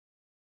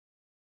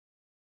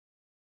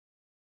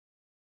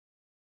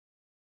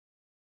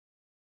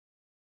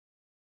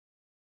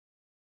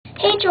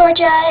Hey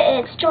Georgia,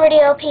 it's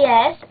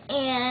jordiLPS,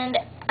 and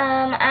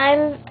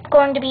I'm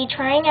going to be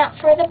trying out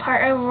for the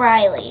part of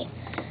Riley.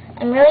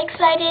 I'm really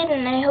excited,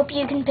 and I hope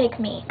you can pick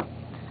me.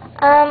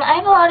 I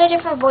have a lot of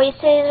different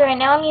voices. Right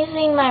now I'm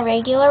using my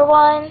regular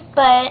one,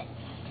 but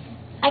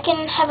I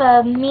can have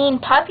a mean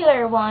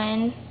popular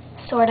one,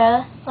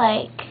 sorta,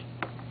 like,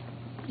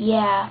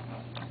 yeah.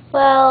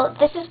 Well,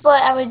 this is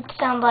what I would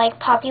sound like,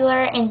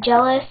 popular and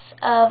jealous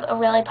of a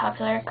really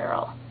popular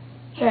girl.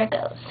 Here it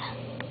goes.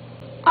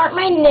 Aren't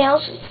my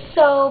nails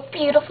so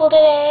beautiful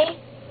today?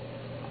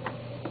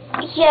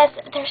 Yes,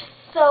 they're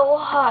so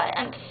hot.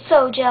 I'm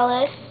so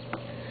jealous.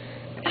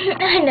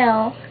 I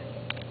know.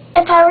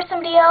 If I were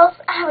somebody else,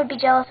 I would be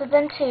jealous of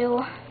them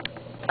too.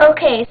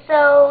 Okay,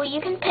 so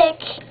you can pick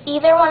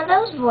either one of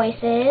those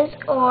voices,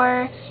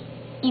 or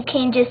you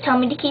can just tell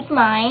me to keep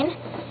mine.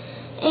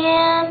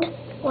 And,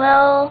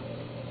 well,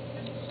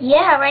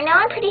 yeah, right now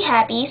I'm pretty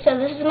happy, so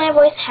this is my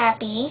voice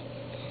happy.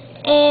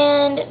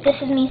 And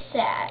this is me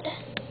sad.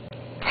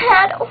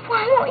 Dad,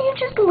 why won't you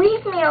just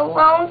leave me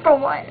alone for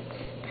once?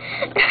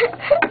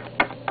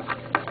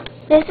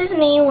 This is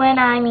me when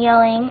I'm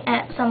yelling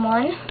at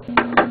someone.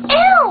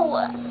 Ew!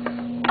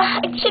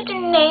 I chipped a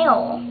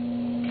nail.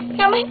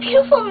 Now my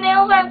beautiful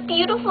nails aren't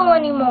beautiful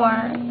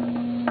anymore.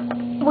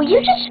 Will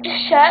you just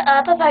shut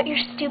up about your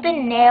stupid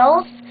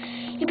nails?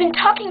 You've been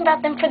talking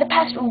about them for the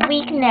past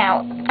week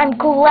now. I'm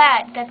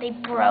glad that they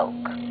broke.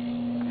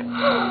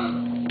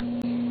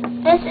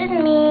 This is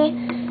me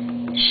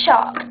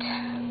shocked.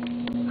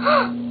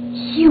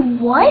 You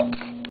what?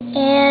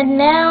 And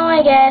now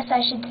I guess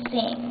I should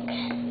sing.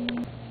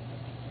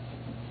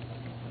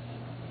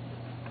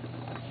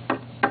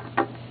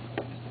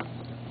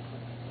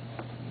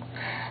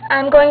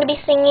 I'm going to be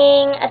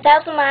singing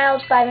 1,000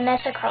 Miles by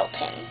Vanessa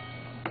Carlton.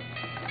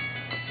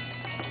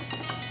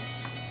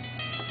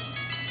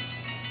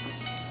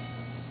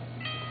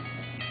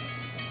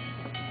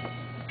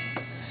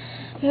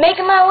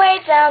 Making my way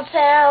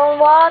downtown,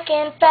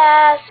 walking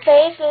fast,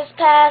 faces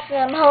pass,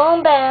 and I'm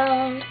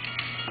homebound.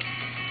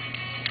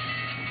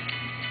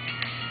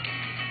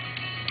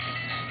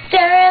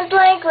 Staring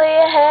blankly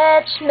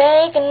ahead,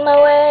 making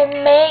my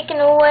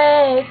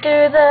way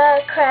through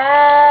the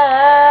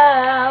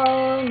crowd.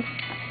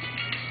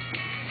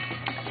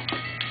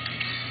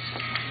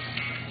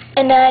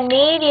 And I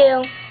need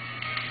you,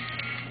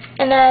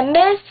 and I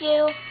miss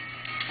you.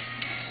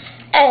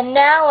 And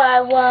now I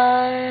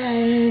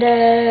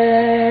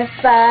wonder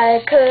if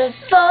I could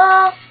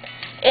fall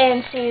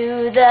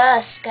into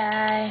the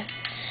sky.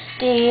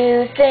 Do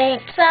you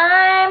think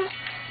time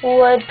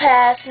would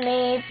pass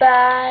me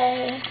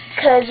by?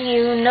 'Cause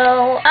you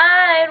know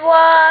I'd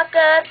walk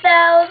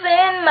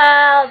 1,000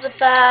 miles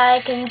if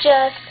I can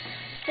just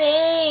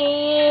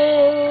see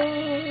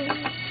you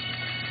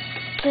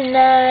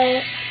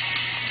tonight.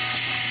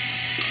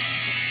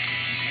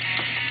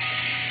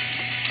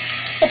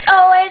 It's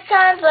always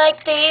times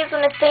like these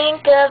when I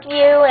think of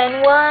you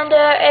and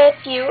wonder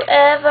if you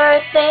ever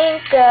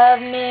think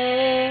of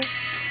me.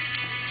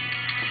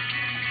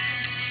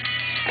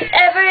 'Cause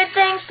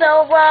everything's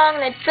so wrong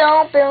that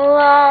don't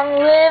belong,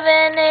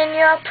 living in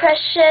your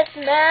precious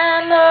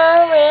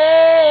memory.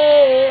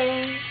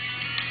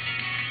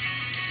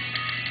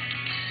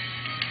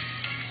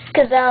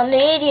 'Cause I'll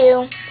need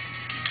you,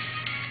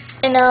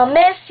 and I'll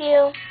miss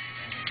you.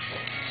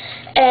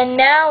 And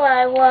now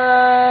I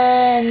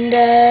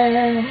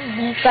wonder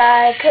if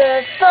I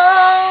could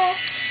fall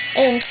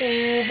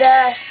into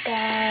the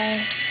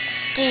sky.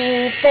 Do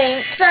you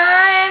think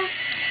time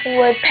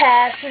would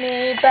pass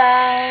me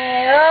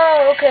by?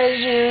 Oh, 'cause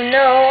you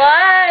know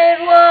I'd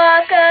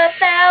walk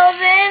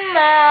 1,000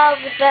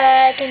 miles if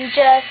I can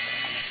just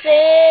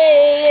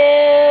see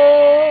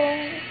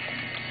you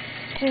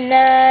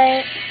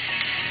tonight.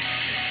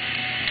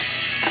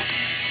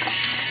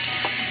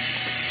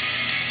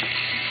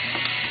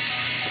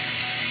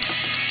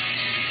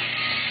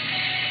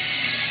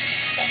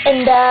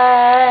 And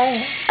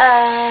I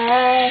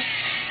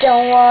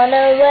don't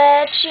wanna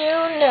let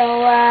you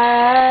know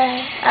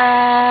I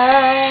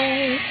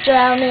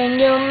drown in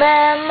your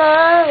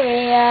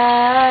memory.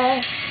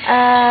 I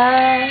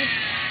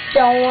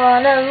don't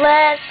wanna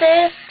let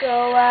this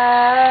go.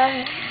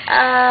 I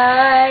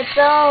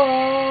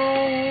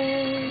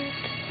don't.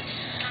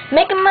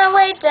 Making my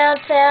way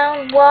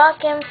downtown,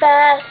 walking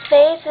fast,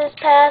 faces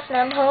pass, and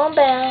I'm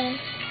homebound.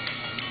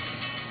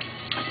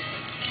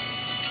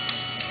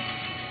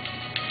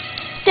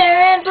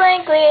 Staring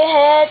blankly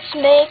ahead,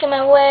 making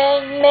my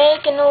way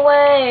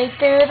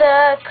through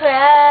the crowd.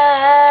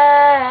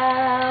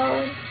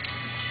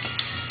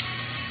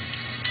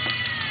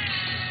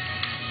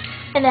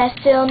 And I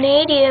still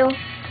need you,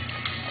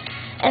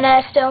 and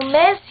I still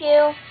miss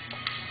you.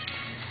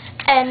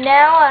 And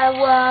now I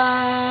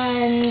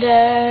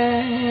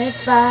wonder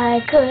if I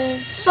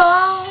could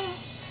fall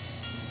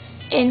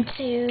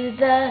into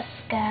the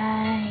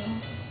sky.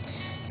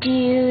 Do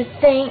you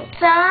think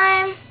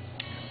time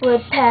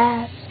would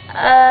pass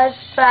us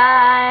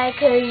by?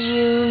 'Cause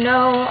you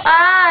know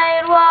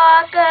I'd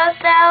walk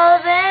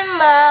 1,000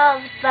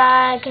 miles if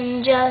I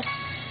can just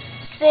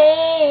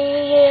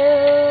see you.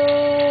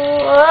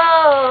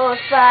 Oh,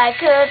 if I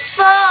could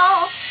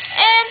fall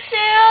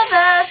into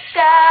the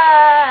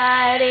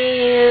sky, do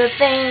you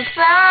think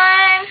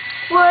time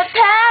would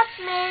pass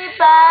me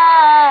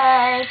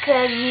by?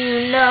 'Cause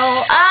you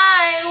know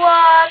I'd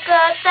walk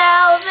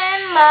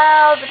 1,000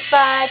 miles if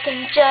I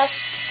can just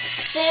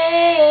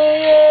see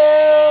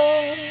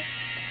you.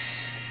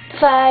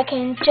 If I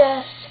can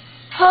just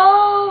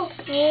hold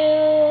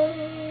you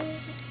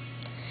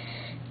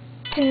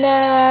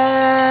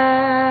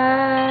tonight.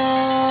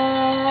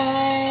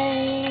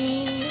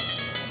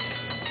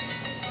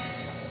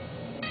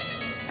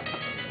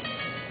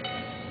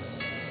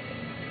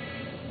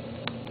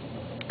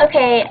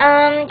 Okay,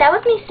 that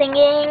was me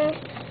singing.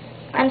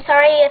 I'm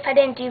sorry if I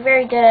didn't do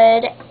very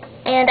good,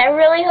 and I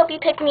really hope you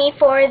pick me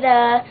for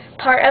the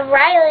part of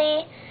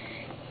Riley.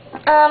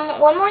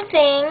 One more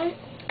thing.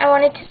 I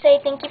wanted to say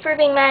thank you for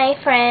being my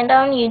friend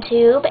on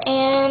YouTube,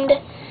 and,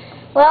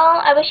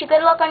 well, I wish you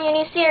good luck on your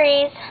new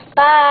series.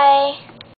 Bye!